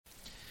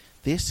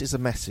This is a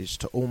message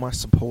to all my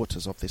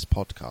supporters of this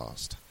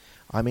podcast.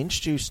 I'm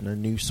introducing a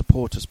new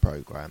supporters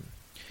program.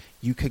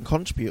 You can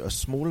contribute a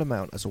small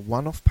amount as a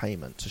one-off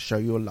payment to show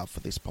your love for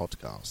this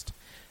podcast.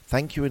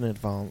 Thank you in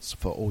advance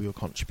for all your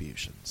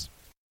contributions.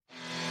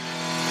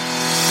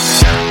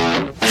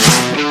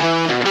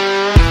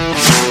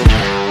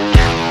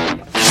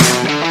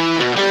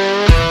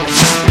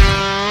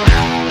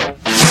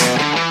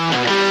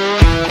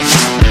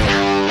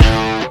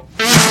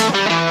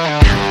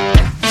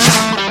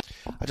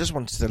 I just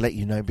wanted to let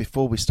you know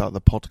before we start the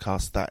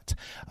podcast that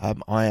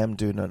I am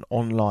doing an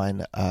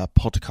online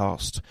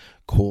podcast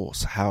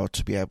course, how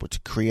to be able to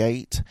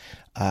create,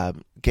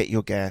 get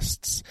your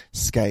guests,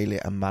 scale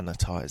it and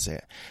monetize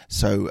it.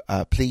 So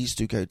please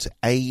do go to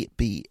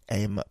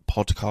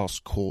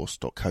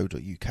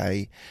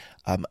abmpodcastcourse.co.uk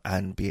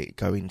and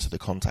go into the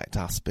contact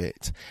us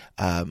bit.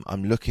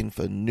 I'm looking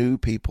for new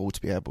people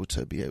to be able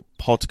to be a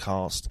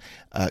podcast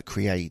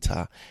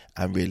creator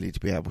and really to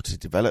be able to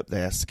develop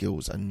their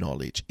skills and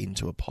knowledge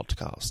into a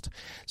podcast.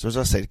 So as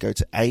I said, go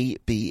to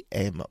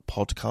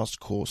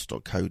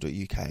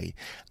abmpodcastcourse.co.uk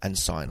and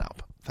sign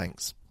up.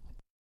 Thanks.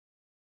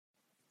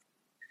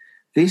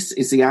 This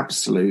is the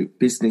Absolute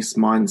Business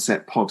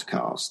Mindset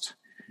Podcast,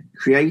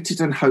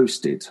 created and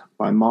hosted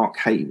by Mark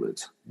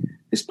Hayward.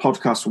 This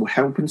podcast will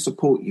help and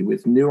support you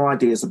with new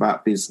ideas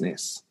about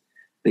business.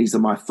 These are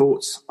my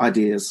thoughts,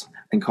 ideas,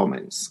 and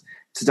comments.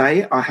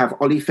 Today, I have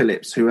Ollie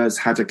Phillips, who has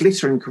had a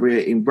glittering career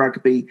in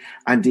rugby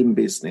and in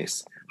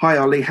business. Hi,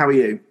 Ollie. How are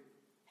you?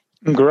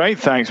 Great.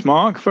 Thanks,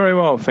 Mark. Very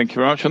well. Thank you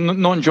very much. I'm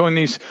not enjoying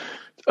these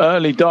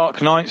early dark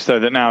nights, though,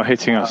 that now are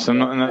hitting us,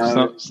 and that's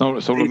not what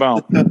it's all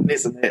about.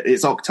 Isn't it?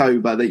 It's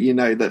October that you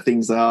know that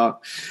things are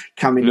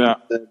coming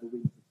up the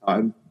winter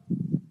time.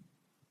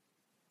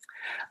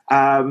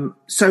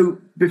 So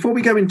before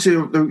we go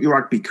into your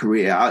rugby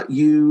career,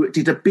 you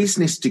did a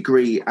business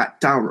degree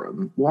at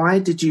Durham. Why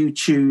did you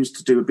choose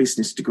to do a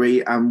business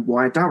degree, and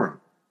why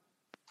Durham?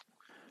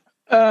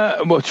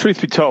 Well, truth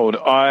be told,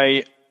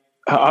 I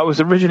was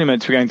originally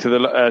meant to be going to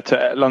the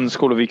to London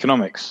School of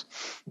Economics.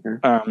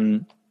 Okay.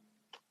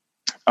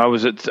 I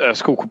was at a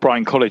school called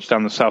Brighton College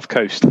down the south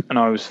coast, and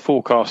I was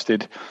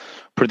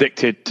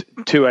predicted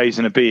 2 A's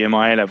and a B in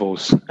my A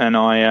levels, and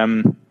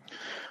I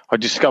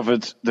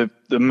discovered the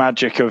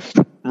magic of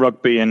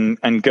rugby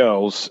and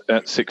girls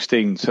at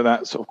 16. So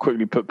that sort of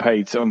quickly put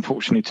paid, so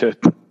unfortunately,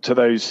 to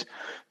those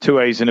 2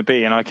 A's and a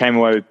B, and I came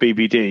away with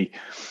BBD.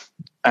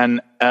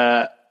 And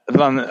I think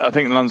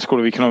the London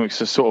School of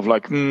Economics is sort of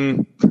like,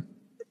 we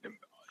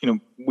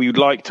would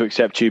like to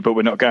accept you, but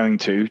we're not going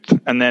to.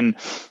 And then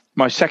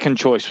my second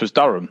choice was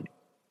Durham,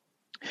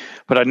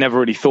 but I'd never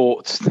really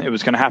thought it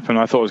was going to happen.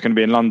 I thought it was going to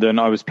be in London.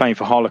 I was playing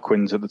for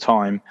Harlequins at the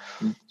time,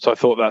 so I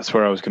thought that's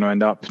where I was going to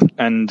end up.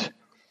 And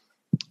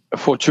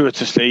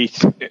fortuitously,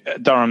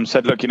 Durham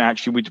said, look,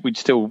 actually, we'd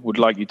still would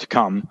like you to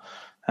come.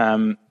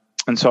 And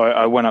so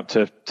I went up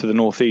to the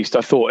northeast.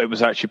 I thought it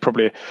was actually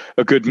probably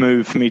a good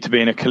move for me to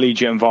be in a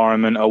collegiate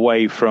environment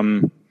away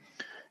from,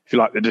 if you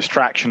like, the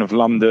distraction of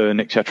London,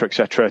 et cetera,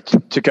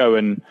 to go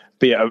and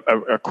be at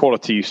a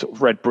quality sort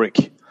of red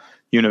brick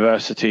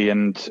university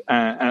and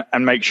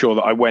make sure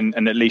that I went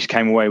and at least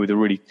came away with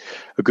a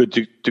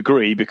good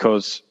degree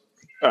because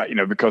of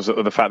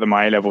the fact that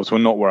my A levels were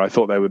not where I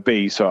thought they would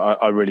be. So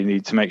I really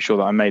needed to make sure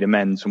that I made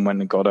amends and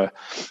went and got a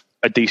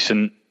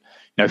decent,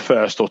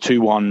 first or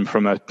 2-1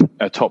 from a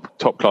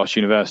top class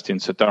university. And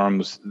so Durham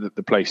was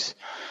the place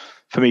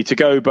for me to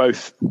go,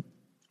 both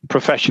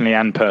professionally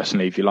and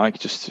personally, if you like,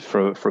 just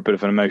for a bit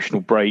of an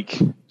emotional break,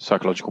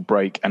 psychological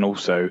break, and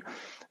also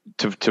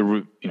to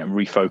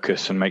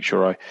refocus and make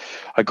sure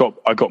I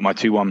got my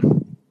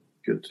 2-1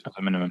 good at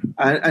the minimum.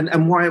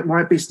 And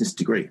why a business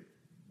degree?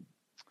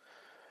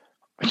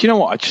 You know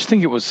what? I just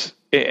think it was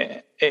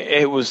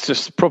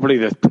just probably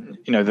the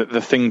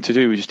thing to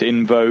do, just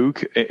in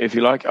vogue, if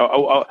you like.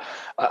 At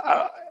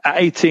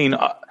 18,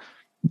 I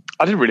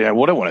didn't really know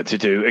what I wanted to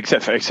do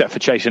except for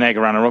chase an egg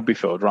around a rugby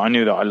field. Right? I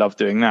knew that I loved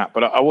doing that,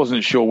 but I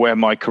wasn't sure where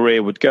my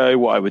career would go,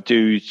 what I would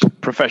do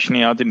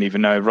professionally. I didn't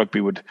even know if rugby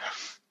would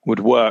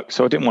work,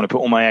 so I didn't want to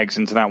put all my eggs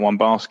into that one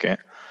basket.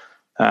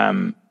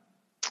 And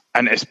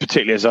it's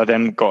particularly as I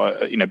then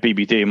got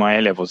BBD in my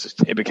A levels,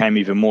 it became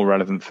even more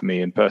relevant for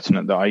me and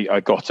pertinent that I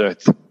got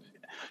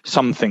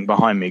something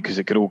behind me, because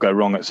it could all go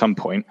wrong at some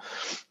point.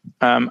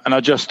 And I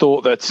just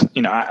thought that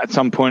at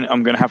some point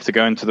I'm going to have to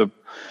go into the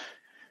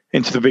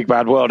big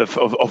bad world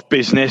of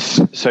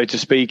business, so to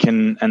speak,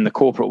 and the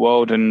corporate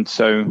world. And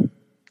so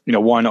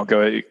why not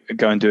go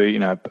and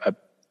do a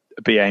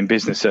BA in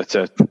business at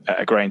a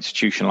great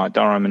institution like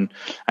Durham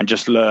and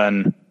just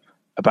learn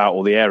about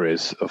all the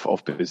areas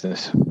of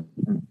business.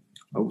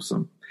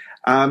 Awesome.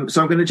 So I'm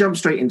going to jump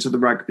straight into the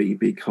rugby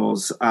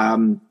because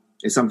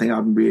it's something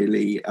I'm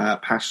really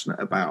passionate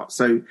about.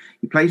 So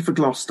you played for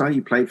Gloucester,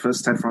 you played for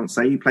Stade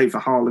Francais, you played for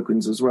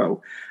Harlequins as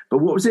well. But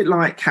what was it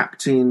like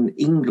captaining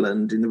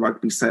England in the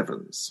rugby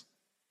sevens?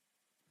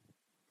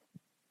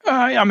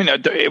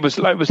 It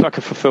was like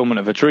a fulfillment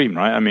of a dream,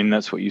 right? I mean,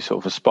 that's what you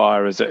sort of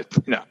aspire as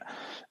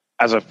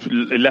as a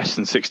less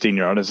than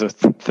 16-year-old, as a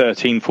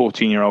 13,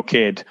 14-year-old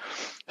kid,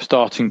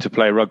 starting to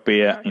play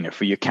rugby,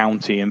 for your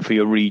county and for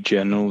your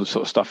region and all this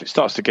sort of stuff, it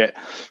starts to get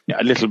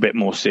a little bit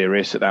more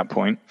serious at that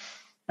point.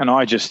 And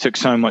I just took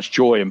so much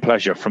joy and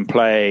pleasure from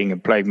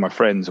playing with my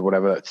friends or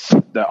whatever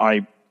that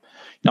I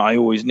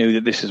always knew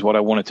that this is what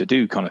I wanted to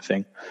do, kind of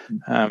thing.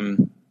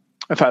 In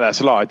fact, that's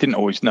a lie. I didn't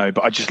always know,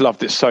 but I just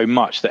loved it so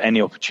much that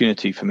any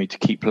opportunity for me to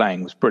keep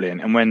playing was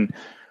brilliant. And when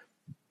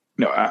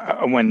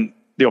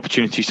the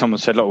opportunity, someone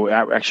said, "Oh,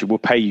 actually, we'll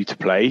pay you to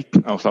play,"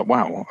 I was like,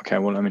 "Wow, okay.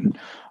 Well, I mean,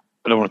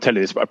 I don't want to tell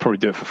you this, but I'd probably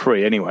do it for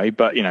free anyway.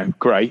 But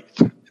great,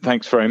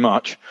 thanks very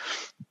much."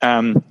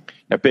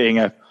 Being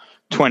a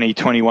 20,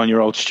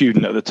 21-year-old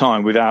student at the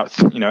time, without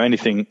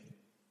anything,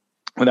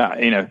 without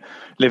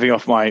living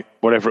off my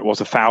whatever it was,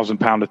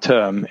 £1,000 a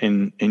term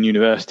in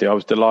university, I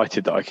was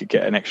delighted that I could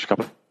get an extra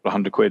couple of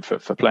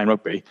 £100 for playing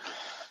rugby.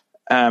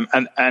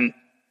 And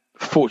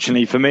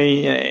fortunately for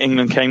me,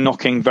 England came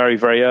knocking very,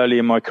 very early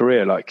in my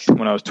career. Like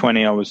when I was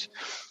 20, I was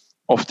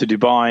off to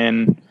Dubai,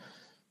 and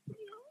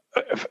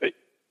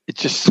it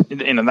just,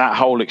 that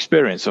whole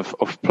experience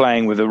of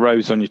playing with a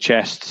rose on your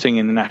chest,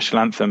 singing the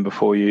national anthem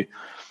before you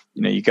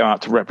go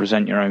out to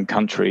represent your own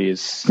country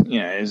is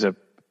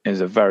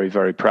a very,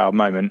 very proud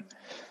moment,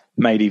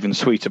 made even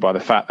sweeter by the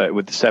fact that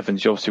with the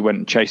Sevens, you obviously went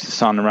and chased the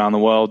sun around the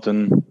world,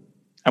 and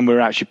we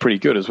were actually pretty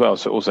good as well.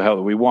 So it also helped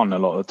that we won a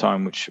lot of the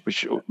time,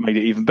 which made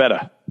it even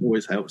better.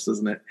 Always helps,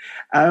 doesn't it?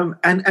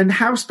 And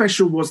how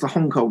special was the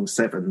Hong Kong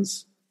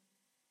Sevens?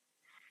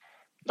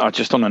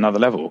 Just on another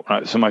level,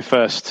 right? So my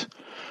first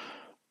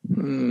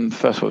 2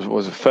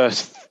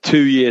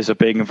 years of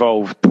being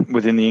involved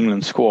within the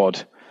England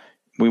squad,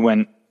 we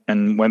went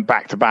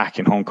back to back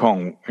in Hong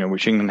Kong,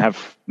 which England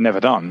have never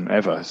done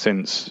ever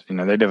since. They've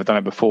never done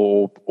it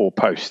before or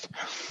post.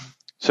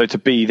 So to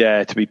be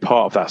there, to be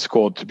part of that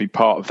squad, to be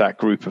part of that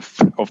group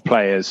of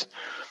players,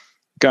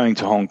 going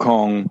to Hong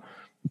Kong,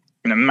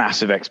 in a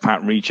massive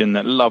expat region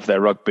that love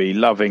their rugby,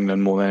 love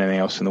England more than anything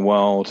else in the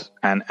world,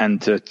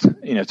 and to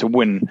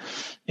win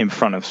in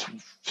front of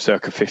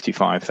circa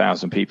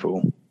 55,000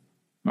 people.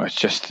 It's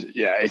just,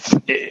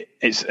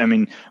 it's. I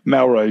mean,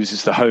 Melrose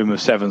is the home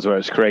of Sevens where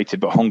it's created,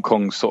 but Hong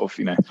Kong's sort of,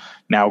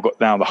 now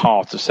the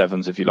heart of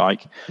Sevens, if you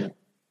like. Yeah.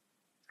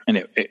 And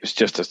it was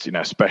just a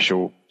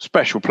special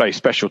place,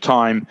 special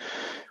time.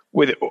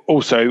 With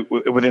also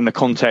within the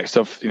context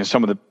of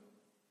some of the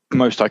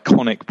most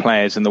iconic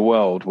players in the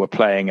world were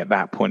playing at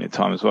that point in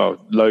time as well.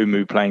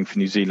 Lomu playing for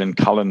New Zealand,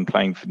 Cullen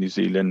playing for New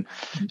Zealand,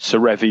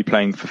 Serevi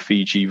playing for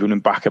Fiji,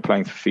 Runembaka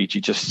playing for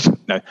Fiji. Just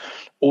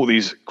all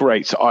these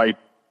greats.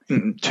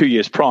 2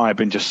 years prior, I've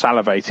been just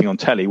salivating on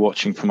telly,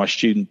 watching from my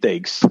student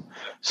digs.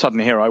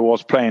 Suddenly here I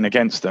was playing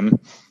against them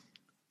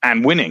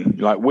and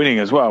winning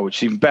as well, which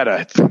is even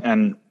better.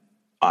 And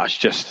it's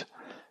just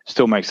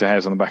still makes the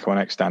hairs on the back of my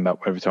neck stand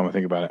up every time I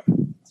think about it.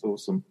 That's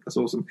awesome.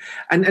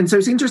 And so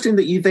it's interesting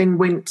that you then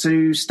went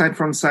to Stade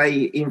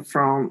Francais in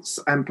France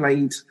and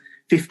played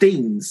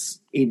 15s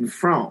in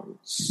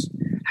France.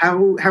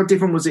 How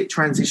different was it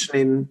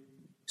transitioning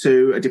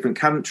to a different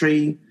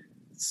country?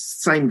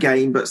 Same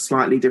game, but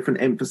slightly different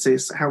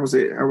emphasis. How was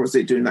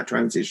it doing that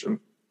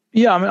transition?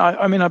 Yeah,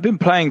 I mean, I've been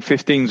playing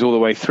 15s all the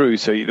way through.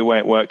 So the way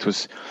it worked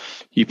was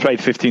you played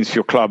 15s for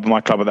your club.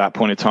 My club at that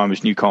point in time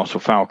was Newcastle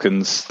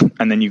Falcons.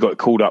 And then you got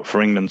called up for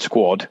England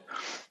squad.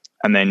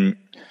 And then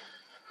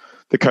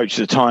the coach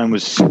at the time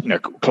was,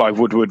 Clive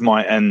Woodward,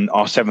 and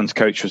our Sevens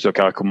coach was a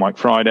guy called Mike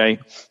Friday.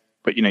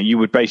 But, you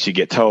would basically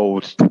get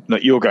told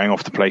that you're going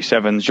off to play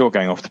Sevens, you're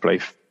going off to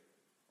play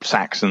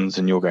Saxons,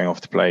 and you're going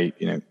off to play,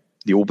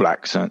 the All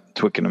Blacks at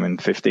Twickenham in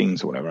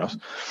 15s or whatever else.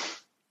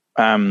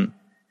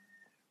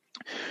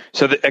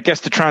 So I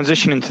guess the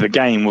transition into the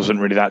game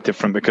wasn't really that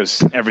different,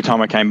 because every time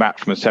I came back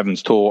from a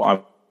Sevens tour, I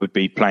would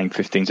be playing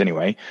 15s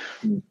anyway.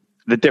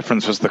 The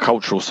difference was the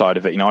cultural side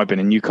of it. I've been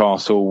in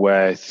Newcastle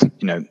where,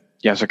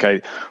 yes,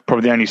 okay,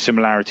 probably the only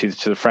similarity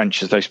to the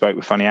French is they spoke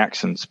with funny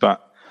accents,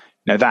 but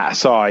that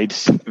aside,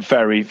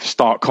 very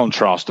stark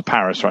contrast to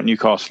Paris, right?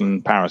 Newcastle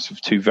and Paris are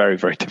two very,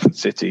 very different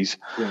cities.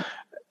 Yeah.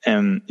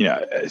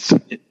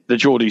 The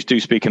Geordies do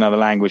speak another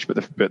language, but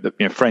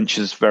the French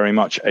is very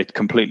much a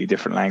completely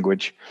different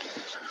language.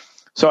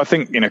 So I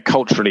think,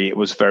 culturally it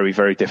was very,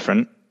 very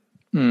different.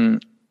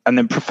 And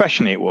then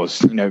professionally it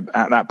was,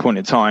 at that point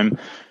in time,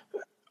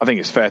 I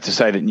think it's fair to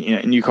say that,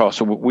 in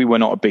Newcastle, we were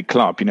not a big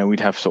club. We'd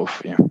have sort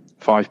of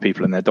 5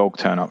 people and their dog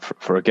turn up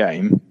for a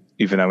game,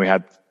 even though we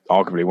had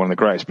arguably one of the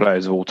greatest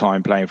players of all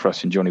time playing for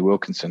us in Johnny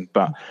Wilkinson.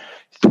 But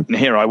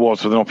here I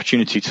was with an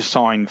opportunity to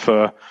sign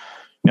for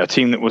a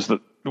team that was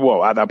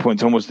at that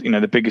point in time was,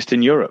 the biggest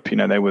in Europe.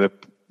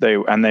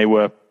 They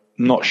were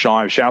not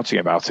shy of shouting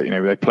about it.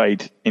 They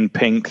played in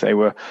pink. They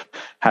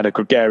had a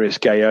gregarious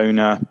gay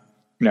owner.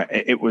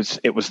 It was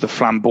the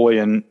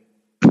flamboyant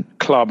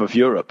club of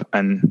Europe.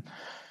 And,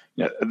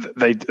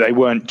 they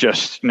weren't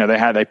just,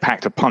 they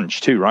packed a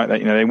punch too, right?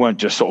 They weren't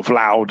just sort of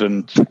loud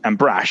and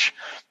brash.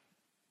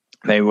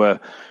 They were,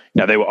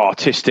 they were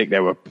artistic, they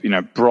were,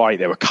 bright,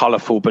 they were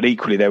colourful, but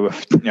equally they were,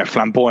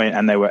 flamboyant,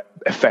 and they were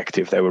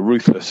effective. They were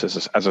ruthless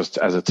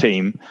as a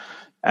team.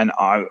 And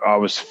I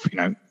was,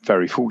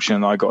 very fortunate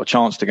that I got a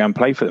chance to go and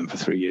play for them for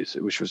 3 years,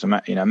 which was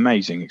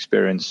amazing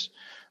experience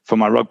for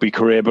my rugby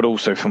career, but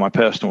also for my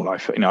personal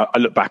life. I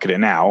look back at it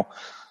now,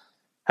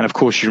 and of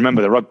course you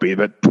remember the rugby,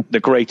 but the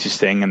greatest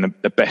thing and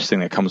the best thing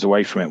that comes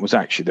away from it was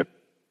actually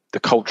the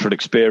cultural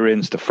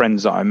experience, the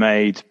friends that I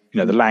made,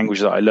 the language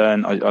that I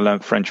learned. I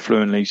learned French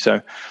fluently,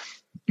 so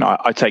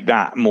I take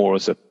that more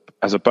as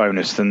a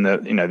bonus than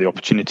the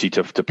opportunity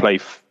to play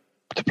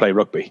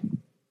rugby.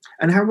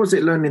 And how was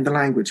it learning the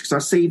language? Because I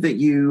see that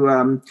you're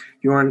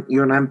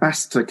an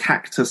ambassador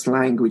Cactus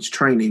language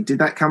training. Did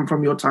that come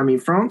from your time in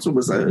France, or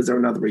is there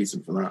another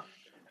reason for that?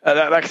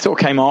 That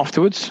sort of came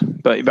afterwards,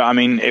 but I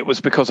mean, it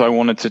was because I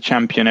wanted to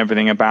champion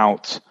everything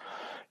about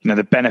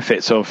the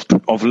benefits of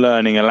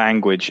learning a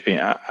language,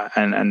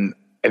 and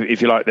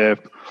if you like, the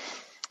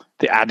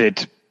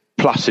added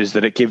pluses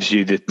that it gives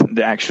you,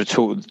 the extra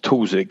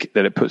tools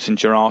that it puts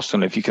into your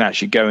arsenal. If you can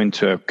actually go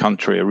into a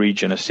country, a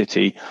region, a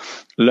city,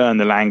 learn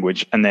the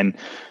language, and then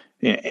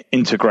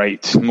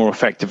integrate more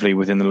effectively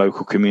within the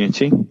local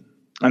community,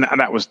 and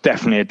that was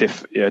definitely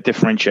a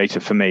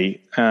differentiator for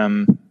me.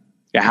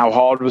 How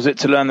hard was it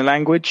to learn the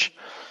language?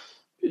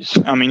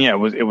 I mean,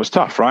 it was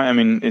tough, right? I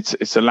mean,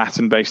 it's a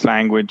Latin-based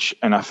language,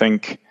 and I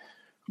think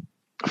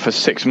for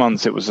 6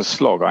 months it was a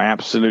slog. I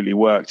absolutely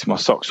worked my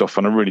socks off,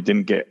 and I really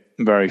didn't get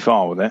very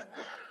far with it.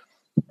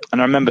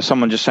 And I remember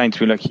someone just saying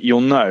to me, like,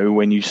 you'll know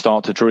when you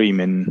start to dream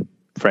in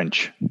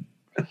French.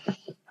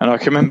 And I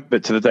can remember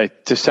it to the day,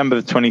 December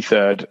the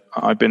 23rd.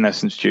 I'd been there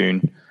since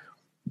June.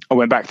 I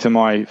went back to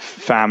my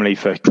family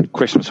for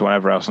Christmas or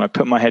whatever else, and I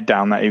put my head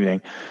down that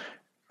evening,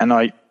 and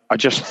I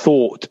just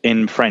thought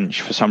in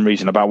French for some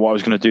reason about what I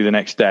was going to do the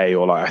next day,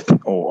 or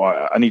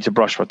I need to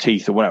brush my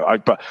teeth or whatever.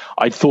 But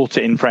I thought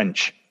it in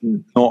French,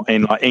 not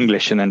in like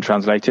English, and then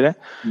translated it.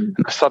 And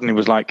I suddenly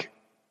was like,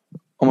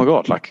 oh my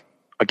God, like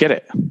I get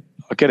it.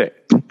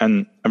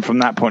 And from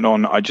that point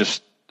on, I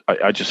just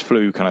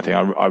flew, kind of thing.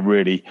 I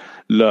really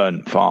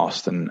learned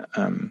fast, and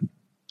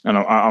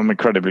I'm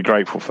incredibly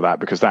grateful for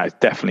that, because that is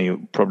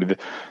definitely probably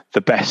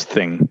the best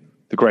thing,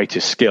 the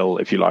greatest skill,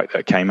 if you like,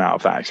 that came out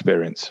of that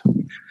experience.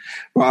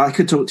 Well, I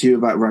could talk to you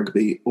about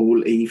rugby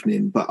all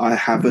evening, but I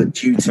have a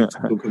duty to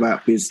talk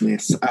about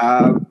business.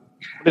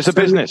 It's a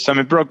business. I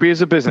mean, rugby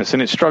is a business,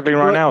 and it's struggling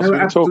right now.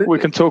 So we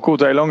can talk all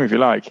day long if you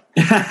like.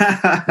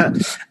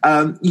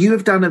 You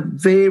have done a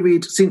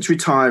varied, since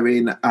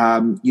retiring.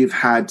 You've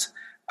had.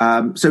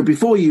 So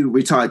before you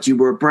retired, you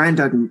were a brand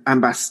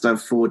ambassador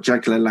for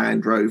Jaguar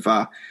Land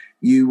Rover.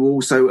 You were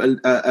also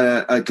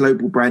a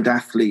global brand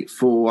athlete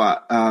for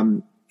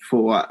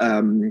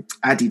Adidas.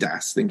 I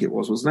think it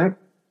was, wasn't it?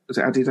 Was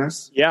it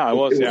Adidas? Yeah, I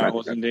was. I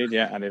was indeed.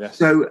 Yeah, Adidas.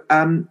 So,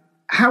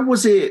 how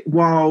was it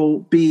while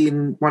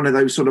being one of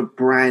those sort of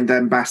brand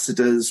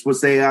ambassadors? Was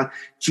there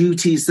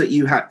duties that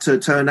you had to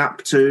turn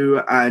up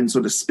to and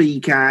sort of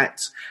speak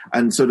at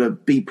and sort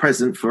of be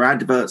present for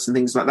adverts and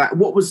things like that?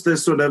 What was the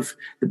sort of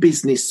the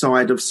business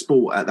side of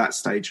sport at that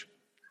stage?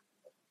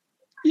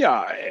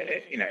 Yeah,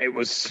 it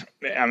was.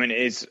 I mean,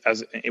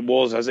 it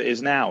was as it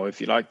is now. If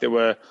you like, there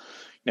were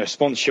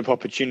sponsorship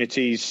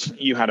opportunities.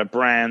 You had a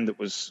brand that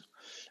was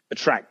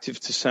attractive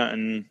to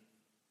certain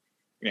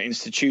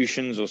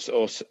institutions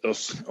or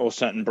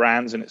certain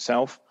brands in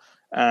itself,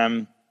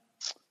 and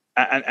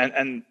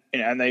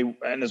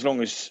as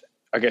long as,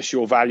 I guess,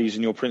 your values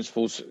and your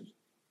principles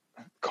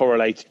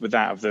correlated with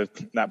that of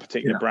that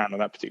particular brand or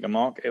that particular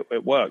mark,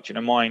 it worked.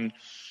 Mine,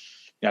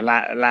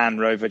 Land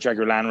Rover,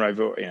 Jaguar Land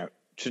Rover,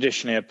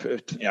 traditionally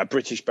a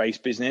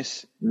British-based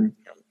business,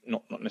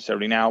 not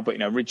necessarily now, but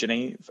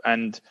originally,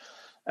 and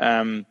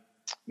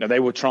they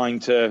were trying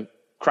to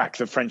crack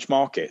the French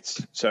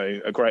markets. So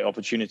a great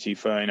opportunity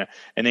for an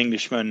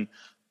Englishman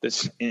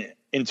that's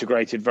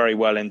integrated very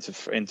well into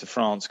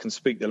France, can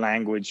speak the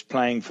language,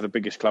 playing for the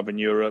biggest club in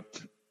Europe,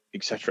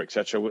 etc.,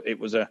 etc. It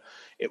was a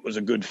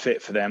good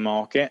fit for their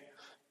market.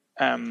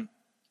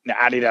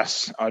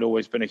 Adidas, I'd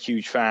always been a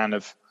huge fan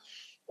of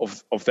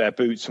their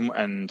boots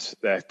and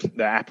their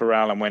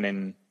apparel,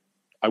 and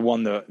I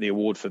won the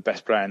award for the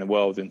best player in the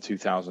world in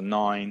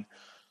 2009.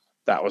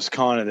 That was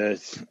kind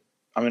of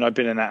I'd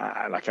been an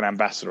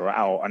ambassador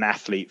or an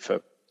athlete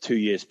for 2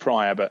 years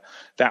prior, but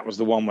that was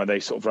the one where they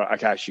sort of like,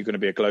 okay, actually, you're going to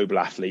be a global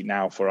athlete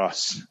now for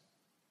us.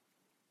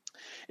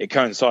 It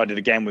coincided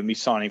again with me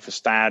signing for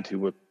Stad, who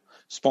were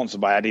sponsored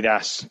by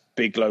Adidas,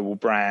 big global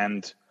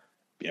brand,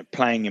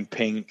 playing in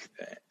pink.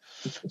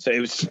 So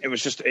it was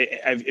just,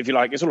 if you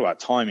like, it's all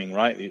about timing,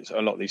 right? It's a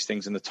lot of these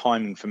things, and the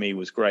timing for me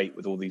was great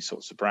with all these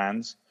sorts of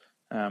brands.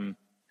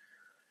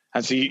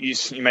 And so you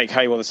make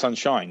hay while the sun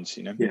shines.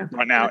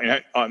 Right now,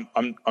 I'm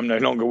no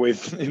longer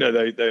with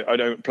I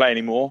don't play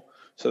anymore,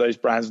 so those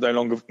brands no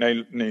longer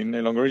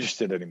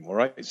interested anymore,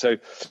 right? So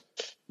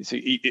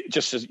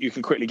just as you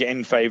can quickly get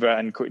in favor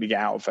and quickly get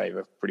out of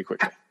favor pretty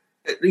quickly.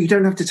 You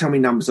don't have to tell me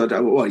numbers.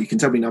 Well, you can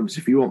tell me numbers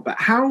if you want, but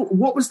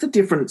what was the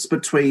difference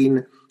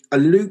between a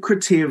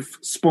lucrative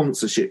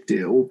sponsorship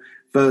deal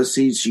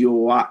versus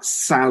your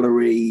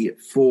salary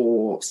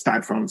for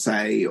Stade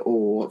Francais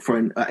or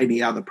for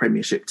any other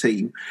Premiership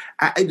team.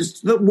 I don't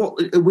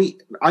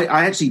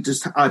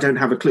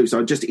have a clue. So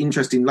I'm just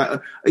interested in, like,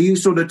 are you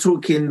sort of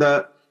talking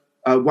that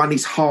one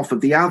is half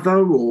of the other,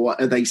 or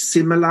are they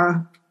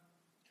similar?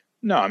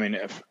 No, I mean,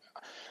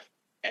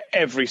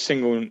 every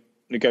single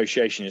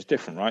negotiation is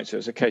different, right? So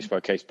it's a case by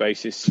case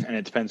basis, and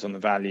it depends on the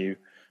value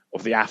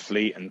of the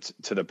athlete and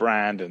to the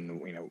brand,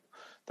 and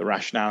the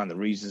rationale and the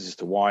reasons as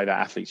to why that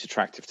athlete's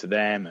attractive to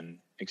them, and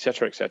et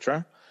cetera, et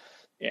cetera.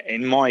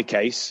 In my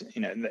case,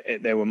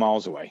 they were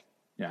miles away,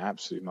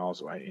 absolutely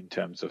miles away in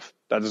terms of,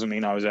 that doesn't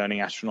mean I was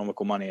earning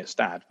astronomical money at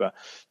Stade, but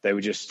they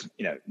were just,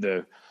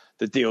 the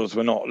deals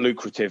were not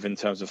lucrative in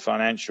terms of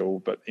financial,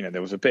 but,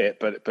 there was a bit,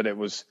 but it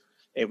was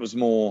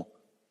more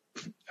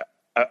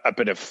a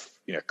bit of,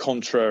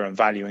 contra and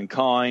value in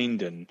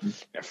kind, and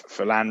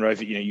for Land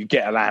Rover, you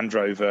get a Land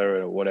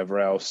Rover or whatever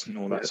else and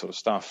all that sort of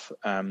stuff.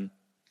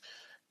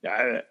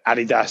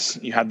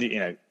 Adidas, you had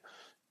the,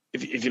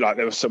 if you like,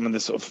 there was some of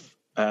the sort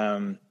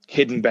of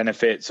hidden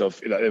benefits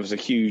of, there was a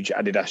huge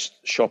Adidas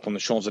shop on the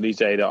Champs-Elysees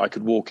that I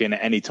could walk in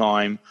at any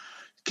time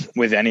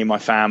with any of my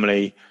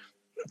family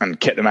and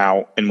get them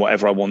out in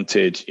whatever I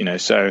wanted,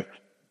 so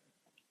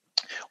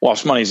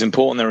whilst money is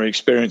important, there are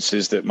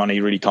experiences that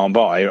money really can't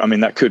buy. I mean,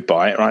 that could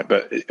buy it, right?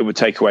 But it would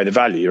take away the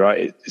value,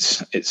 right?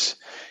 It's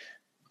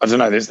I don't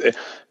know. There's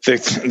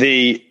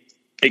the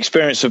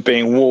experience of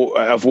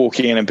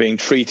walking in and being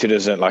treated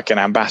as like an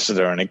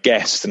ambassador and a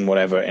guest and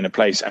whatever in a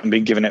place and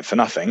being given it for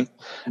nothing,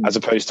 as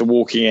opposed to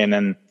walking in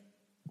and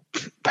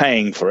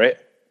paying for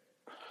it.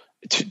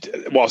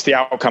 Whilst the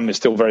outcome is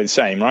still very the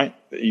same, right?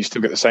 You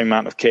still get the same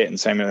amount of kit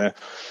and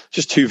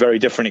just two very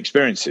different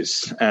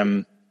experiences.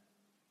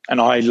 And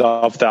I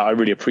loved that. I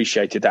really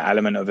appreciated that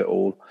element of it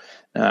all.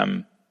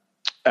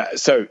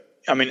 So,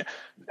 I mean,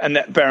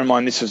 and bear in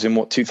mind, this was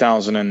in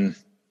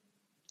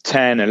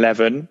 2010,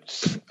 11.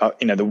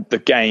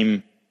 The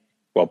game,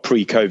 well,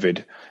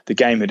 pre-COVID, the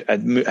game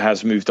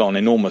has moved on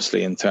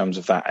enormously in terms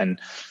of that. And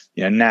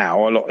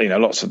now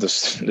lots of the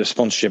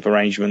sponsorship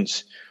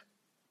arrangements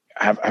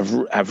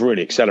have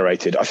really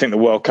accelerated. I think the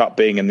World Cup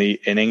being in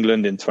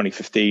England in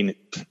 2015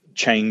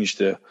 changed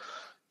the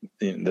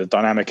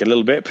dynamic a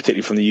little bit,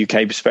 particularly from the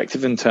UK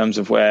perspective in terms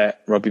of where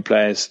rugby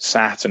players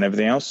sat and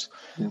everything else.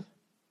 Yeah.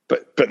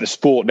 But the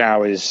sport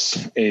now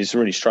is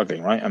really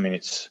struggling, right? I mean,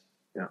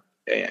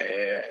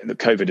 the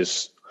COVID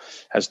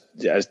has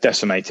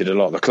decimated a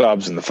lot of the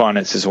clubs and the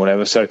finances or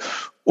whatever. So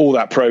all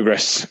that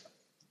progress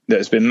that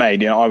has been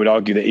made, I would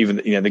argue that even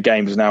the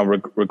game has now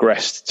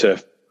regressed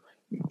to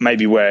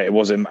maybe where it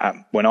was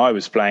when I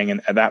was playing,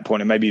 and at that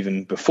point, and maybe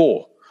even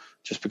before,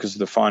 just because of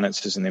the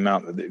finances and the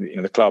amount that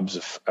the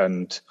clubs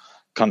and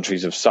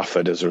countries have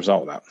suffered as a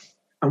result of that.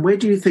 And where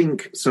do you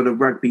think sort of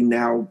rugby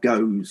now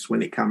goes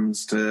when it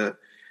comes to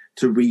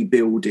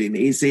rebuilding?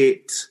 Is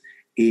it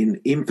in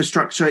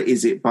infrastructure?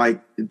 Is it by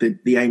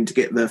the aim to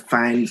get the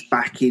fans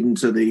back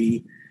into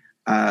the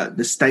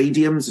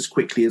stadiums as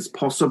quickly as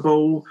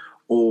possible,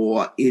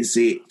 or is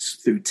it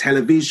through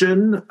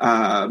television?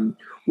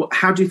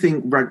 How do you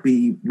think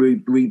rugby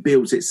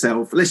rebuilds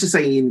itself? Let's just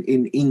say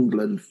in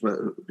England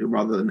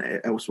rather than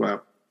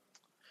elsewhere.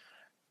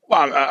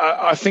 Well,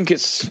 I think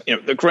it's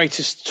the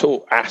greatest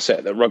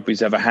asset that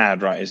rugby's ever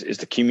had, right? Is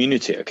the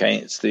community. Okay,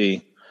 it's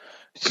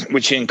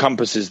which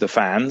encompasses the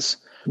fans.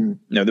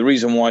 The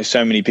reason why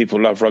so many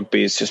people love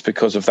rugby is just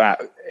because of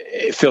that.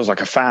 It feels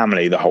like a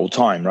family the whole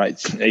time, right?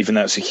 Even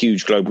though it's a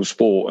huge global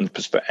sport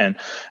and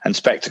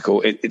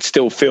spectacle, it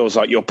still feels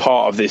like you're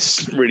part of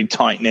this really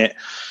tight knit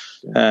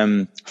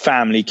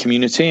family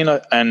community,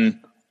 and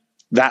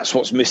that's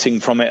what's missing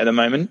from it at the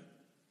moment.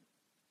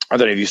 I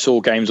don't know if you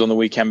saw games on the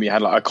weekend, but you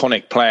had like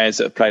iconic players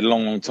that have played a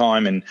long, long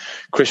time, and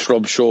Chris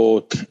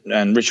Robshaw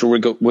and Richard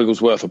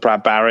Wigglesworth or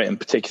Brad Barrett in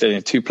particular,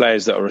 two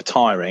players that are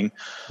retiring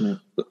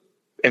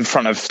in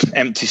front of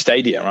empty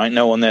stadia, right?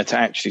 No one there to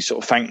actually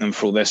sort of thank them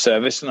for all their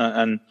service,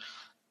 and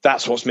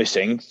that's what's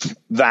missing.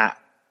 That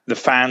the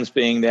fans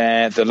being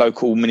there, the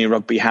local mini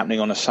rugby happening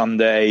on a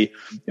Sunday,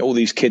 all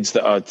these kids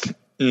that are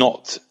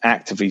not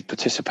actively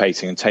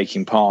participating and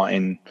taking part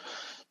in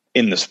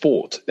the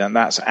sport, and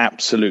that's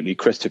absolutely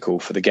critical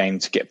for the game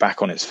to get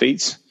back on its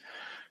feet.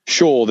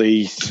 Sure,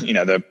 the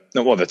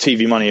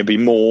TV money would be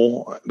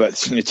more, but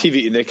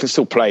TV, they can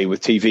still play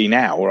with TV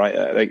now,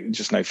 right? They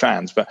just no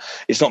fans, but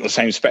it's not the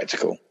same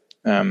spectacle.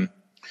 And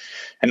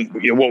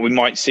what we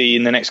might see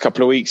in the next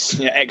couple of weeks,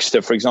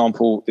 Exeter, for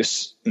example,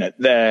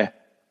 they're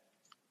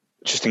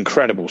just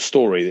incredible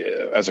story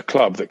as a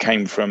club that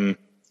came from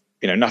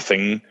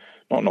nothing.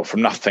 Not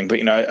from nothing, but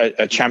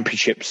a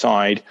championship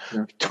side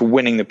to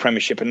winning the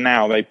Premiership, and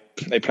now they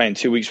play in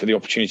 2 weeks for the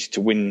opportunity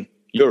to win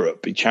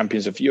Europe, be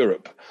champions of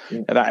Europe.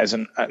 Yeah. That is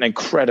an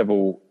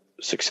incredible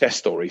success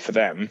story for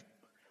them,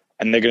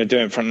 and they're going to do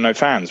it in front of no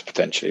fans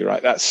potentially,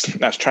 right?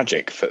 That's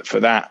tragic for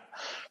that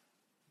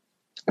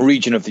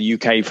region of the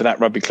UK, for that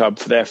rugby club,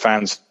 for their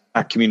fans,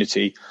 that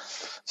community.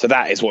 So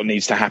that is what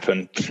needs to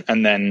happen,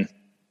 and then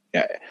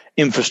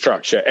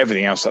infrastructure,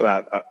 everything else like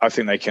that. I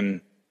think they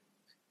can.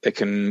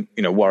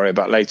 worry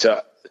about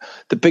later.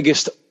 The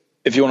biggest,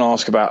 if you want to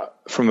ask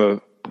about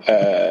from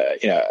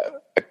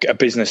a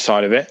business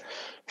side of it,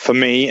 for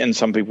me, and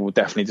some people will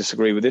definitely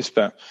disagree with this,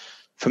 but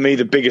for me,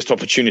 the biggest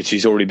opportunity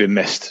has already been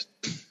missed,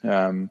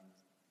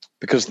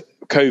 because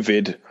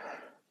COVID,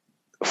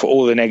 for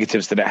all the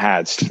negatives that it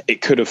had,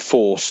 it could have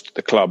forced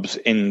the clubs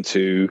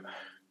into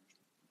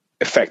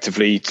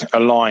effectively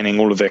aligning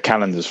all of their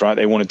calendars, right?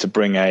 They wanted to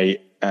bring a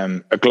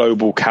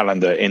global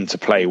calendar into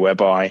play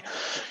whereby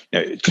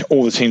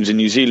all the teams in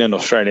New Zealand,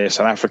 Australia,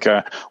 South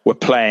Africa were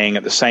playing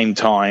at the same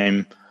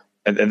time,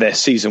 and their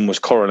season was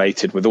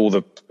correlated with all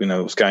the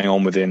what's going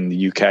on within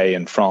the UK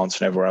and France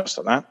and everywhere else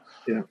like that.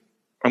 Yeah.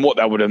 And what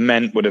that would have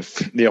meant would have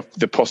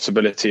the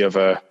possibility of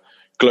a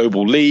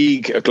global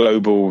league,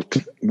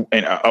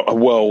 a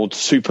world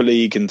super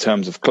league in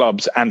terms of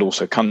clubs and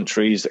also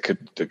countries that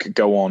could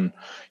go on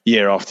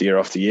year after year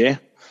after year.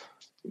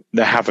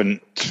 They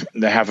haven't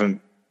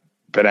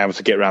been able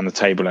to get around the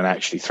table and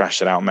actually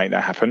thrash it out and make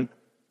that happen.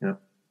 Yeah.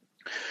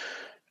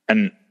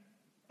 And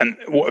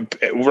what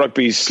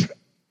rugby's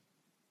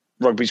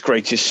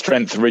greatest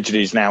strength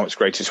originally is now its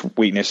greatest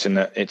weakness in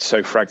that it's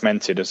so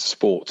fragmented as a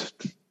sport.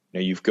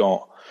 You've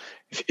got,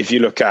 if you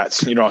look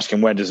at, you're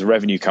asking where does the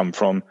revenue come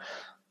from?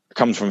 It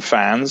comes from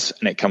fans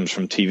and it comes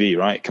from TV,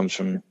 right? It comes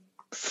from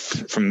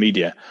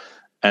media.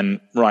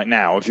 And right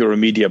now, if you're a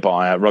media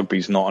buyer,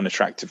 rugby's not an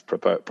attractive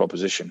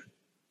proposition,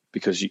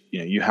 because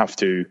you have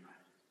to,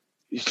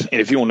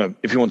 if you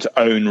want to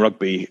own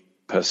rugby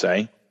per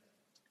se,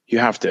 you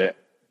have to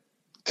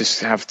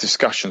just have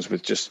discussions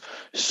with just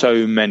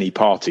so many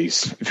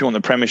parties. If you want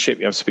the Premiership,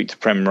 you have to speak to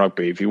Premier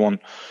Rugby. If you want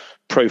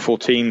Pro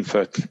 14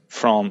 for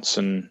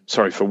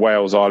for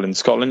Wales, Ireland,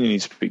 Scotland, you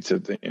need to speak to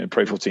the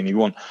Pro 14. If you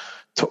want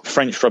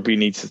French rugby, you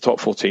need to the top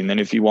 14. Then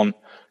if you want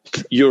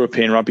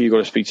European rugby, you've got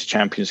to speak to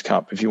Champions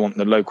Cup. If you want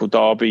the local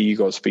derby, you've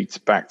got to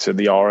speak back to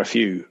the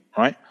RFU,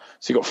 right?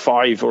 So you've got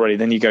 5 already.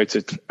 Then you go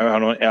to,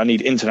 I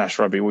need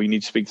international rugby. Well, you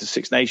need to speak to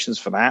Six Nations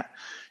for that.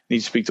 You need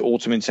to speak to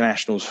Autumn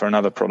Internationals for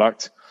another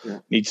product. Yeah.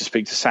 You need to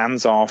speak to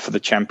SANZAAR for the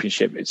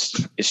championship.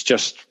 It's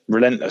just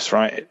relentless,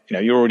 right?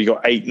 You already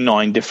got 8,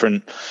 9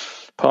 different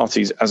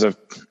parties. As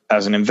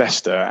an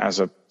investor, as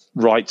a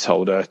rights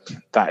holder,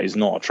 that is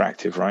not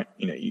attractive, right?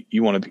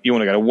 You want to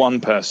go to one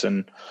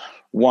person,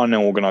 one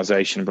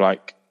organization, and be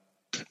like,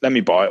 let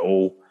me buy it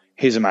all.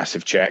 Here's a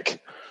massive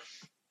check,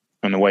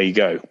 and away you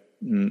go.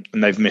 And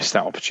they've missed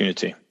that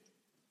opportunity.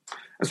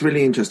 That's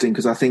really interesting,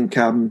 because I think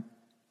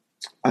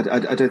I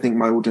don't think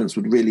my audience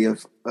would really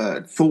have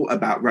thought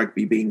about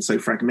rugby being so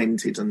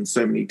fragmented and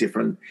so many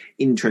different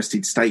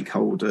interested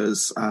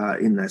stakeholders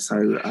in there.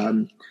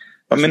 So,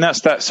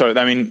 that's that. Sorry,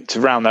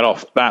 to round that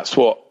off, that's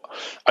what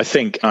I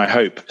think and I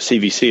hope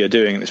CVC are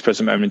doing at this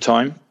present moment in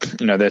time.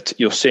 That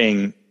you're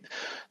seeing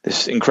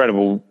this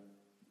incredibly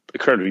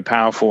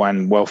powerful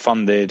and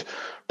well-funded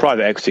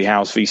private equity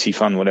house, VC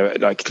fund,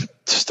 whatever,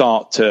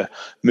 start to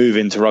move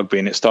into rugby,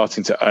 and it's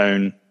starting to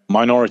own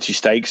minority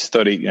stakes,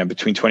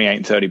 between 28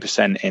 and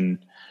 30% in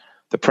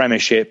the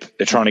Premiership.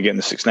 They're trying to get in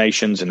the Six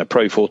Nations and the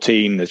Pro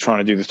 14. They're trying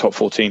to do the top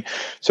 14.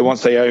 So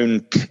once they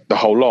own the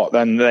whole lot,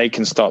 then they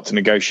can start to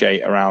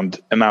negotiate around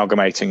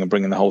amalgamating and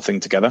bringing the whole thing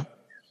together.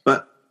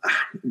 But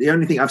the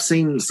only thing I've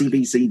seen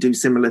CVC do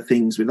similar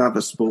things with other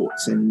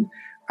sports and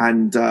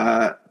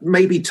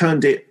maybe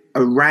turned it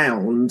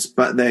around,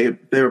 but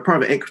they're a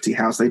private equity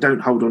house. They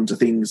don't hold on to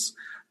things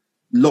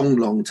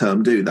long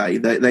term, do they?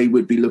 They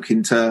would be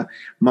looking to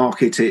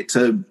market it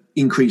to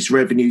increase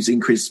revenues,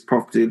 increase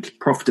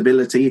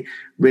profitability,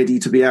 ready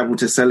to be able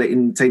to sell it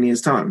in 10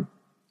 years' time.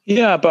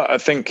 Yeah, but I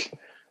think,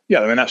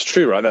 that's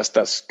true, right?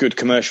 That's good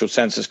commercial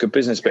sense, it's good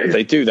business. But if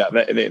they do that,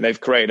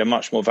 they've created a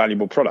much more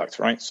valuable product,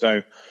 right?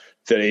 So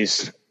that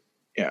is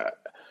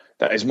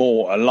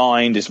more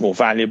aligned, is more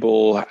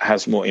valuable,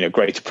 has more,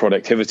 greater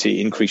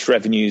productivity, increased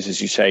revenues, as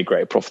you say,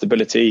 greater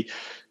profitability.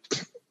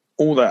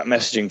 All that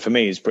messaging for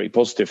me is pretty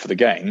positive for the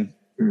game.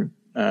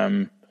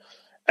 And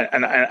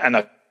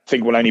I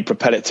think will only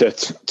propel it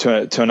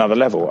to another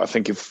level. I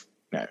think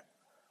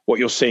what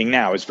you're seeing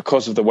now is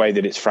because of the way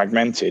that it's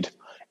fragmented,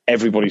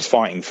 everybody's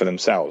fighting for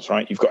themselves,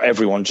 right? You've got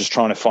everyone just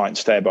trying to fight and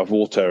stay above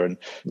water, and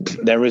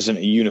there isn't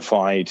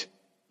a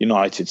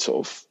united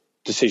sort of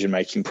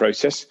decision-making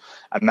process,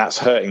 and that's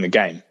hurting the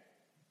game.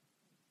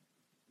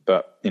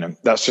 But,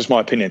 that's just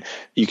my opinion.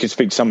 You can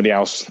speak to somebody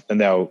else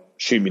and they'll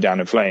shoot me down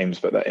in flames,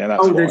 but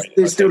that's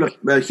there's still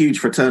a huge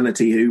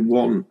fraternity who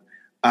want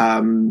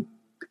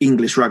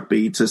English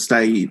rugby to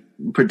stay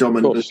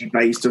predominantly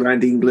based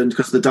around England,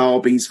 because the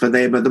derbies for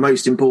them are the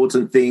most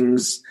important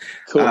things.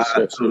 Sort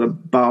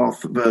of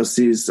Bath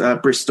versus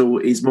Bristol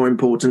is more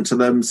important to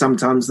them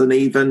sometimes than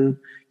even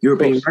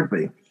European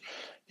rugby.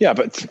 Yeah,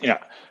 but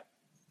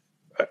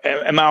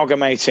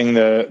amalgamating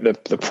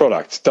the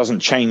product doesn't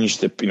change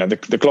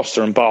the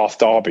Gloucester and Bath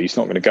derby is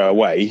not going to go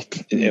away.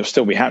 It'll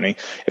still be happening.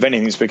 If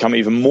anything, it's become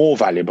even more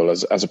valuable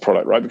as a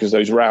product, right? Because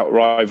those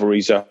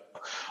rivalries are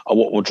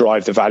what will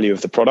drive the value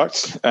of the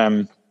product.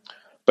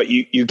 But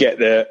you get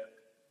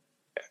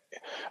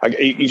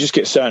you just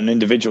get certain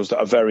individuals that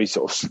are very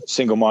sort of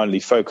single-mindedly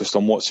focused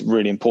on what's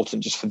really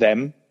important just for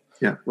them,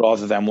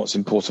 rather than what's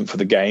important for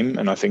the game.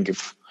 And I think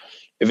if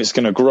it's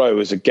going to grow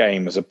as a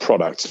game, as a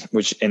product,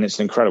 and it's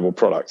an incredible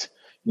product,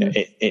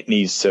 it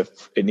needs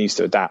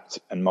to adapt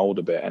and mold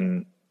a bit.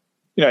 And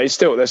there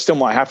still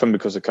might happen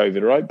because of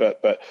COVID, right?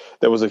 But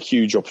there was a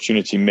huge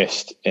opportunity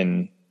missed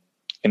in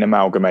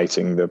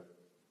amalgamating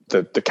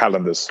the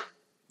calendars.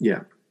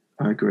 Yeah,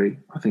 I agree.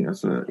 I think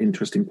that's an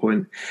interesting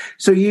point.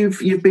 So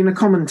you've been a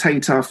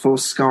commentator for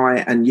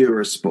Sky and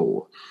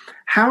Eurosport.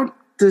 How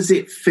does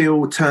it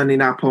feel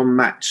turning up on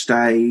match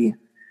day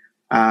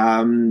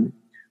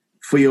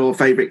for your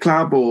favourite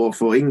club or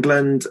for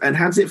England? And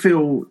how does it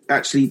feel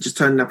actually just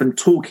turning up and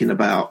talking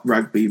about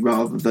rugby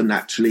rather than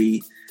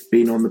actually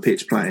being on the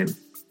pitch playing?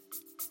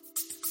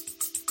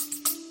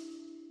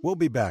 We'll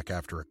be back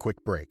after a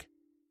quick break.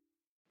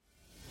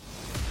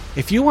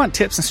 If you want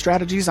tips and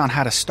strategies on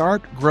how to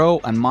start, grow,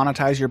 and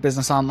monetize your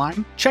business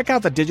online, check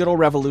out the Digital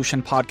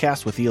Revolution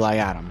podcast with Eli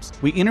Adams.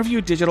 We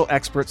interview digital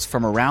experts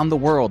from around the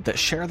world that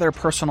share their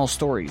personal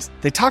stories.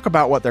 They talk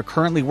about what they're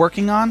currently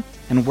working on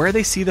and where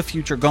they see the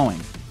future going.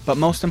 But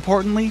most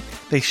importantly,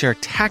 they share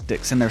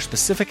tactics in their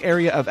specific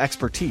area of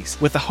expertise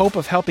with the hope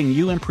of helping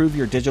you improve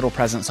your digital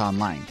presence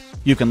online.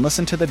 You can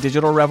listen to the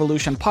Digital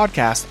Revolution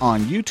podcast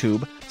on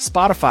YouTube,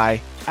 Spotify,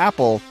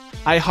 Apple,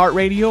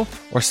 iHeartRadio,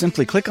 or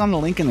simply click on the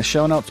link in the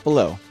show notes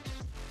below.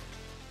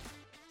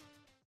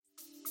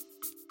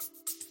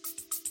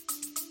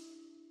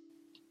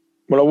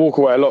 Well, I walk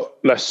away a lot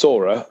less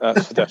sore,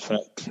 that's for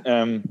definite.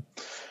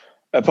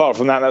 Apart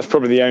from that, that's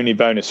probably the only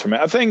bonus from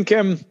it. I think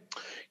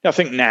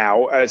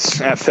now, at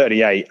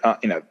 38,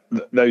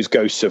 those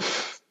ghosts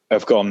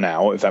have gone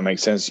now, if that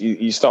makes sense.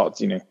 You start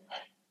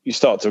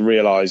to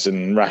realise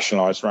and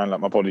rationalise around,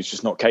 like, my body's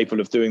just not capable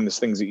of doing the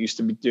things it used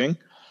to be doing.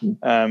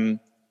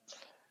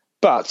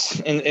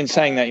 But in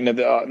saying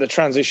that, the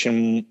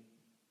transition,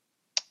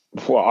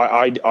 well,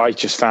 I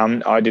just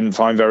found I didn't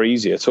find very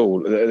easy at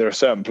all. There are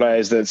certain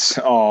players that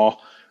are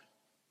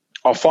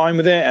fine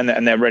with it,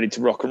 and they're ready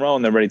to rock and roll,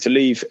 and they're ready to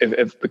leave.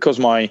 Because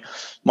my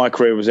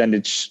career was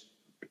ended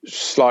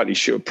slightly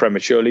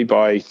prematurely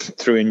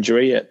through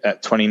injury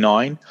at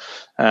 29.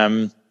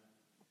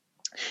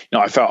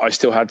 I felt I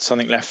still had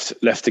something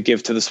left to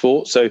give to the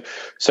sport. So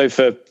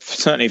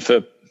certainly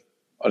for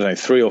I don't know,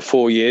 3 or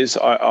 4 years,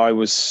 I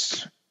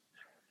was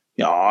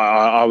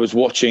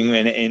watching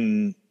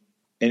in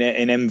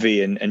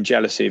envy and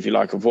jealousy, if you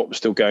like, of what was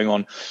still going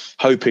on,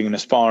 hoping and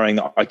aspiring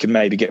that I could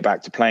maybe get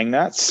back to playing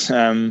that.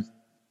 And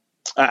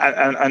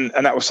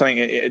that was something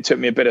it took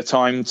me a bit of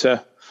time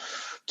to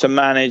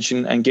manage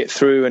and get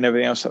through and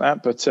everything else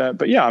like that.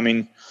 But yeah, I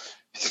mean,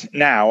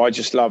 now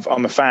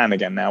I'm a fan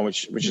again now,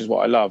 which is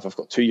what I love. I've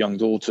got 2 young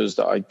daughters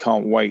that I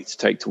can't wait to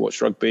take to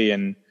watch rugby.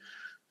 And,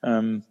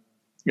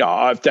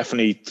 I've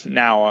definitely,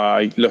 now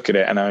I look at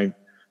it and I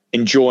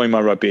enjoy my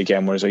rugby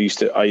again. Whereas I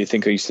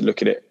think I used to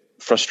look at it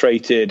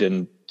frustrated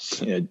and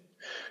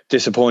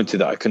disappointed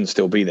that I couldn't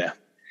still be there.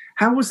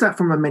 How was that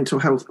from a mental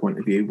health point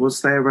of view?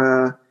 Was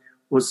there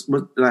was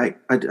like,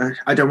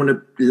 I don't want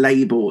to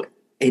label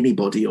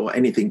anybody or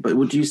anything, but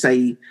would you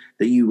say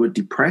that you were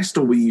depressed,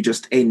 or were you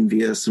just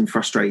envious and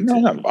frustrated? No,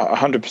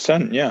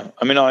 100%. Yeah.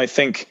 I mean, I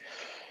think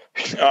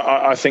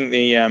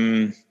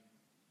the,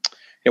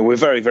 we're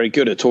very, very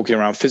good at talking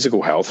around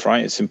physical health,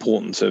 right? It's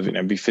important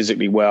to, be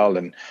physically well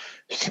and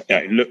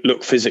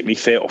look physically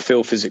fit or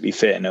feel physically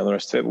fit and all the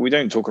rest of it. But we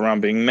don't talk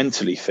around being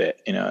mentally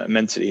fit,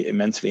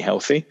 mentally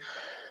healthy.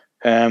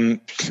 For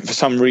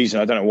some reason,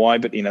 I don't know why,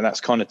 but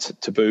that's kind of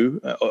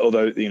taboo.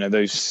 Although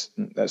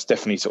that's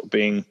definitely sort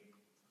of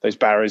those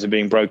barriers are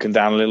being broken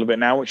down a little bit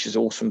now, which is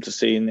awesome to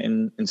see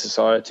in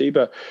society.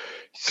 But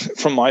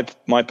from my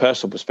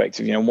personal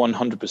perspective,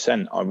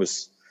 100%,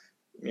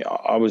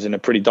 I was in a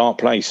pretty dark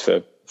place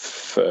for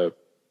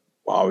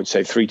I would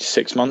say 3 to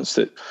 6 months.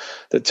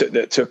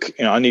 That took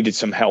I needed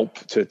some help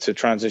to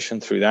transition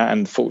through that,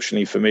 and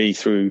fortunately for me,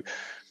 through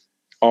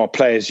our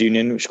players'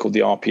 union, which is called the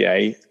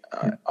RPA,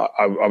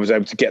 I was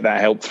able to get that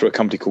help through a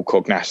company called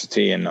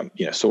Cognacity, and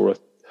saw a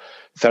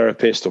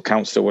therapist or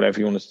counselor, whatever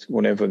you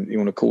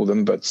want to call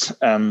them. But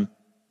and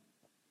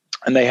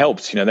they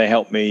helped. They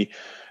helped me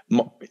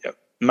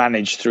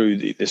manage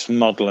through this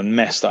muddle and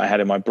mess that I had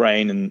in my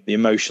brain and the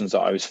emotions that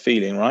I was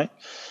feeling. Right,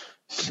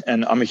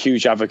 and I'm a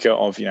huge advocate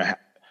of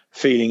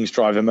feelings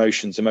drive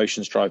emotions,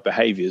 emotions drive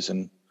behaviors,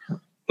 and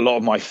a lot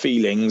of my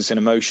feelings and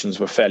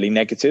emotions were fairly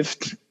negative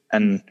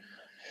and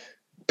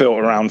built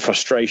around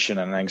frustration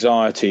and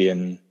anxiety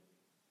and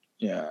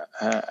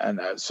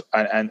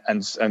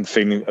and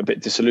feeling a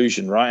bit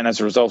disillusioned, right? And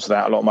as a result of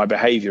that, a lot of my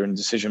behavior and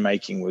decision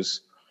making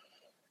was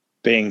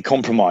being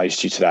compromised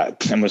due to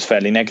that and was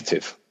fairly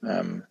negative.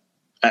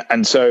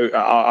 And so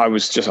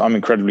I'm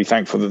incredibly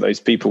thankful that those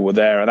people were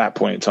there at that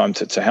point in time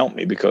to help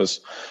me, because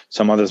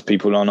some other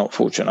people are not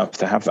fortunate enough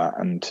to have that.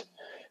 And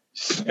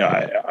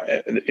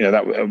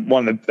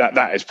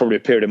that is probably a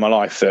period in my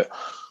life that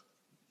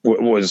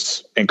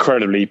was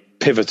incredibly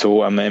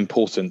pivotal and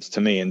important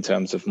to me in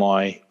terms of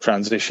my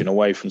transition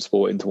away from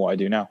sport into what I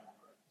do now.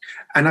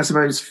 And I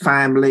suppose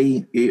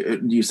family,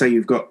 you say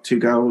you've got 2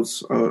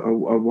 girls, a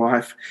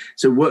wife.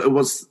 So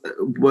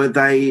were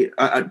they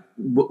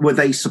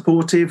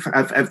supportive?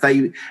 Have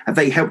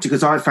they helped you?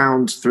 Because I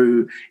found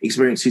through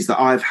experiences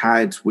that I've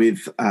had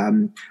with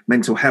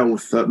mental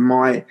health that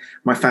my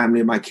family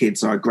and my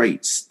kids are a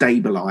great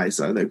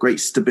stabilizer. They're great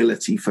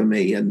stability for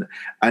me. And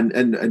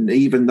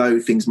even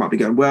though things might be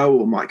going well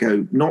or might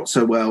go not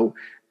so well,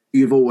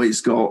 you've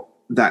always got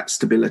that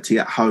stability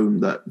at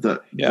home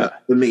that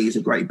for me is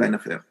a great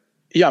benefit.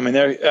 Yeah,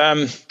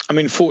 I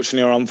mean,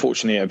 fortunately or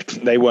unfortunately,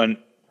 they weren't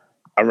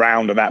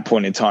around at that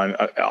point in time.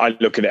 I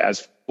look at it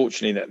as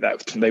fortunately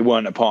that they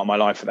weren't a part of my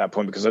life at that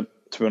point, because to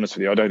be honest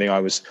with you, I don't think I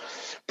was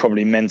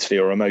probably mentally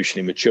or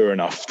emotionally mature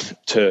enough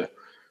to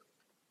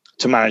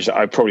manage that.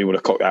 I probably would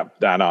have cocked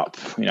that up.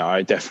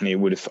 I definitely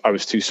would have. I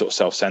was too sort of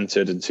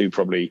self-centered and too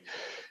probably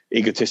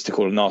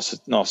egotistical and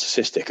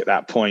narcissistic at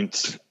that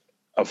point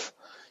of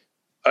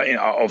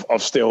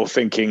still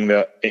thinking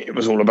that it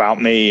was all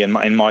about me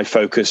and my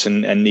focus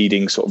and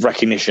needing sort of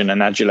recognition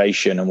and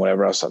adulation and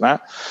whatever else like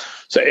that.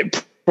 So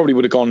it probably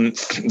would have gone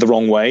the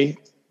wrong way.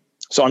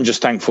 So I'm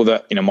just thankful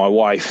that, my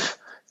wife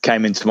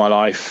came into my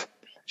life.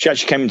 She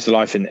actually came into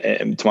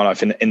my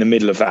life in the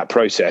middle of that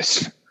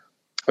process.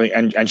 I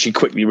think, and she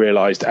quickly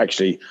realized,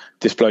 actually,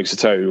 this bloke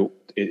Sato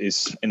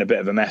is in a bit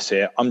of a mess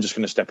here. I'm just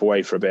going to step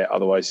away for a bit.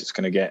 Otherwise it's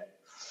going to get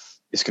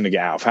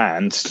out of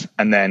hand.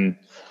 And then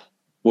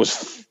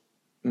was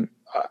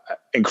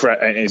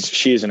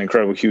she is an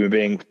incredible human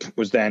being,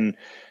 was then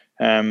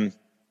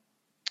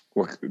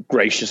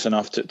gracious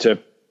enough to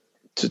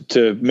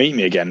meet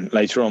me again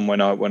later on when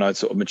I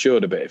sort of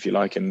matured a bit, if you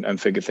like, and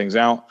figured things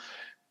out.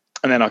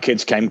 And then our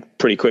kids came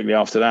pretty quickly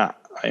after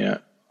that,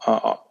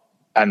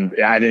 and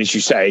as you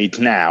say,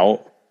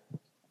 now,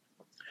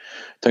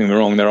 don't get me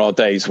wrong, there are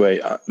days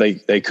where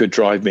they could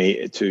drive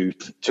me to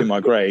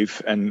my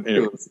grave, and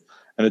and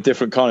a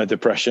different kind of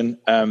depression.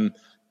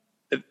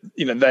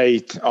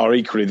 They are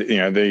equally,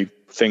 the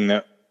thing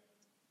that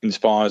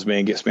inspires me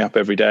and gets me up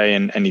every day,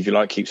 and if you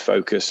like, keeps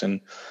focus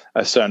and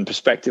a certain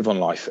perspective on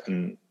life.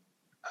 And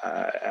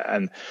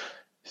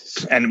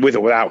with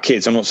or without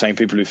kids, I'm not saying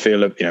people who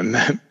feel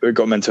who've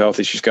got mental health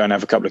issues go and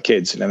have a couple of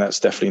kids, and that's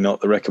definitely not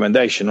the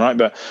recommendation, right?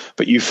 But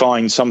you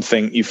find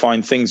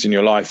things in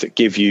your life that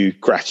give you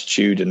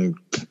gratitude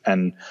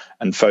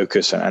and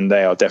focus, and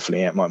they are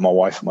definitely my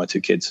wife and my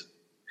 2 kids.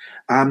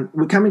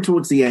 We're coming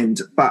towards the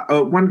end, but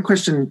one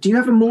question: do you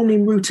have a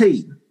morning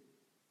routine?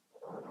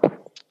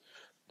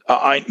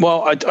 I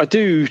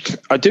do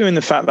in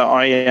the fact that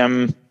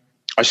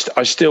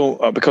I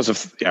still, because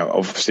of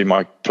obviously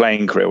my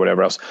playing career,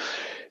 whatever else,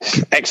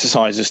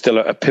 exercise is still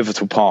a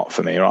pivotal part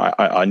for me, right?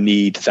 I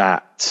need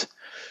that,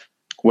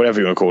 whatever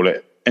you want to call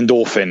it,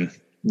 endorphin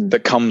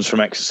that comes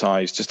from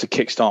exercise just to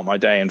kickstart my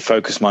day and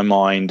focus my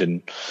mind.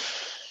 And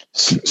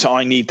so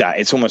I need that.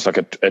 It's almost like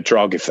a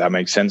drug, if that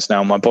makes sense.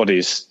 Now my body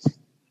is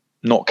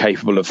not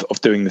capable of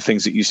doing the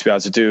things it used to be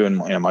able to do, and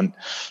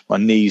my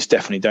knees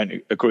definitely don't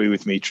agree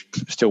with me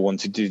still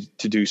wanting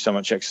to do so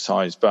much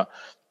exercise, but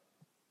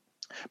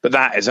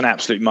that is an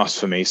absolute must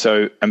for me.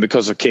 So, and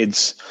because of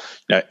kids,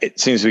 it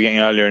seems to be getting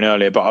earlier and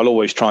earlier, but I'll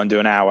always try and do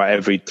an hour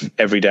every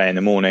day in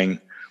the morning,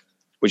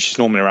 which is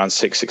normally around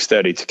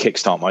 6:30 to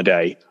kickstart my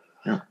day.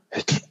 Yeah.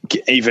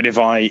 Even if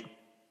I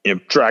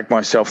drag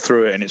myself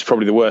through it and it's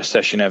probably the worst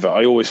session ever,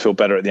 I always feel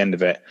better at the end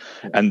of it,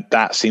 and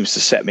that seems to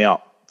set me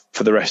up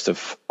for the rest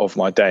of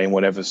my day and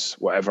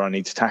whatever I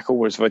need to tackle.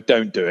 Whereas if I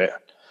don't do it,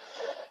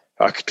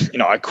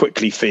 I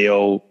quickly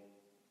feel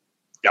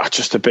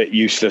just a bit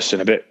useless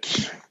and a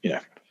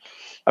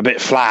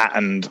bit flat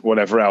and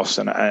whatever else.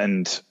 And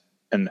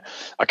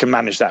I can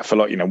manage that for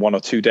 1 or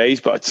 2 days,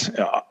 but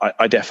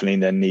I definitely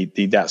then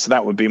need that. So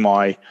that would be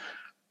my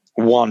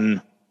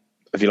one,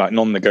 if you like,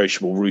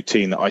 non-negotiable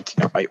routine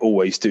that I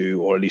always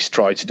do, or at least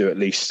try to do at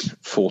least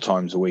 4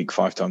 times a week,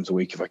 5 times a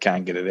week, if I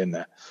can get it in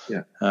there.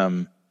 Yeah.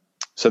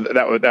 So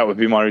that would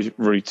be my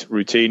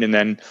routine. And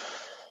then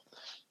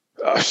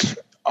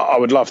I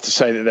would love to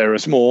say that there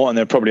is more, and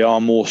there probably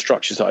are more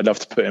structures that I'd love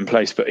to put in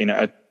place, but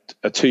a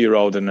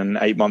 2-year-old and an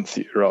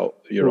 8-month-old,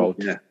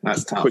 yeah,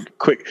 that's tough.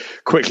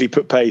 Quickly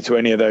put pay to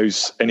any of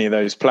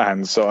those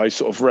plans. So I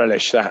sort of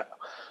relish that.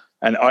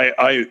 And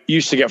I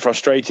used to get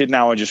frustrated.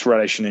 Now I just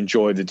relish and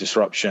enjoy the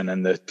disruption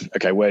and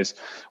where's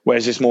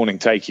this morning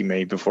taking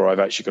me before I've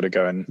actually got to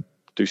go and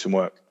do some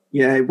work.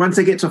 Yeah, once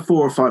they get to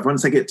 4 or 5,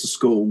 once they get to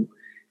school,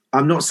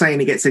 I'm not saying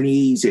it gets any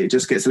easier. It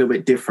just gets a little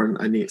bit different,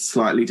 and it's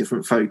slightly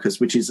different focus,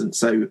 which isn't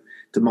so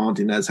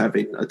demanding as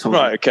having a toddler.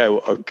 Right, okay.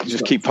 Well, I'll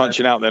just keep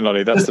punching out then,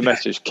 Ollie. That's the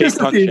message. Keep just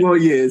punching. A few more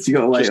years. You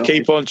got to wait. Just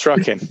keep on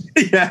trucking.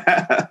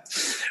 Yeah.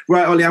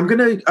 Right, Ollie, I'm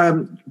going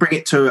to bring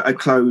it to a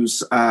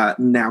close now,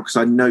 because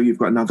I know you've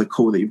got another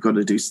call that you've got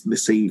to do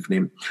this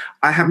evening.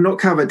 I have not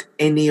covered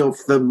any of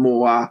the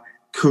more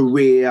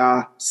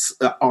career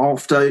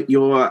after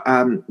your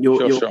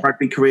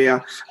rugby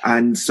career,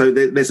 and so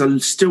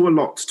there's still a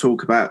lot to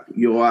talk about.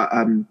 Your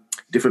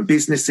different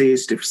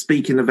businesses, different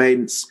speaking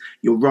events.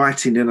 You're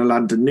writing in a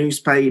London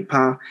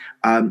newspaper.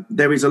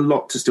 There is a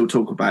lot to still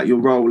talk about. Your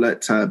role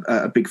at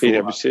a Big Four.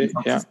 PwC,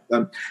 yeah.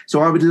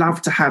 So I would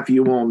love to have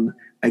you on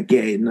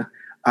again.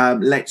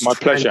 Let's My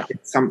pleasure.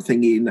 Get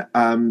something in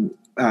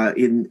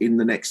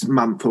the next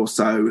month or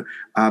so.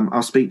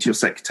 I'll speak to your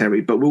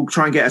secretary, but we'll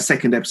try and get a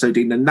second episode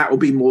in, and that will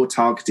be more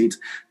targeted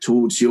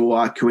towards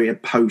your career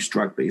post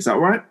rugby. Is that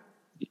all right?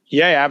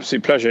 Yeah,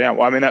 absolute pleasure. Yeah,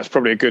 well, I mean, that's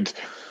probably a good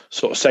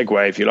sort of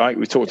segue, if you like.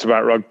 We talked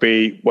about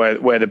rugby,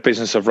 where the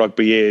business of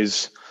rugby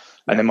is,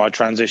 and then my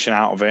transition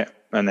out of it,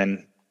 and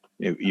then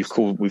we've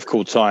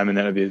called time, and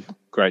then it'll be a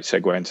great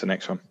segue into the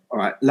next one. All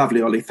right,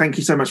 lovely, Ollie. Thank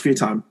you so much for your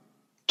time.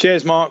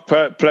 Cheers, Mark.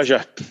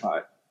 Pleasure. All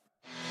right.